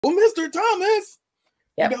well, Mr. Thomas,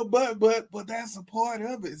 Yep. you know, but that's a part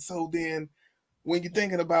of it. So then when you're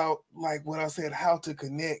thinking about like what I said, how to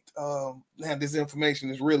connect, now this information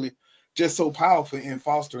is really just so powerful in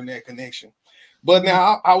fostering that connection. But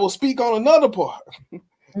now I will speak on another part.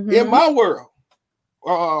 In my world,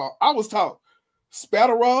 I was taught spat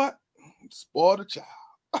a rod, spoil the child.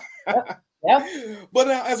 Yep. But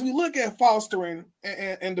now as we look at fostering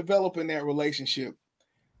and developing that relationship,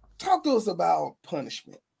 talk to us about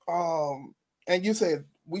punishment. And you said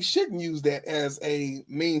we shouldn't use that as a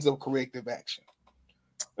means of corrective action.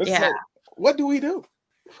 Yeah. So what do we do?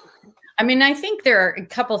 I mean, I think there are a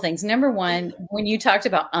couple things. Number one, when you talked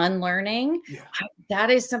about unlearning,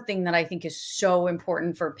 that is something that I think is so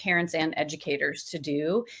important for parents and educators to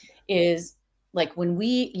do, is like when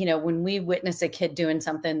we witness a kid doing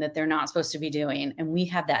something that they're not supposed to be doing, and we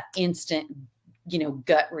have that instant,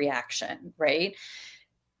 gut reaction, right?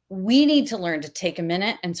 We need to learn to take a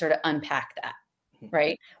minute and sort of unpack that.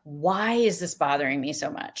 Right? Why is this bothering me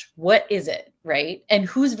so much? What is it? Right? And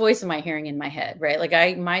whose voice am I hearing in my head? Right?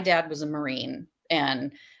 Like my dad was a Marine,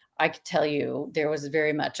 and I could tell you there was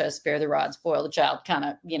very much a spare the rod, spoil the child kind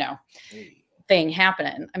of, thing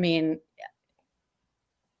happening. I mean,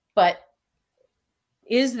 but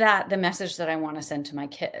is that the message that I want to send to my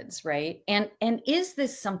kids? Right? And is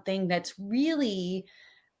this something that's really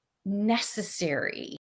necessary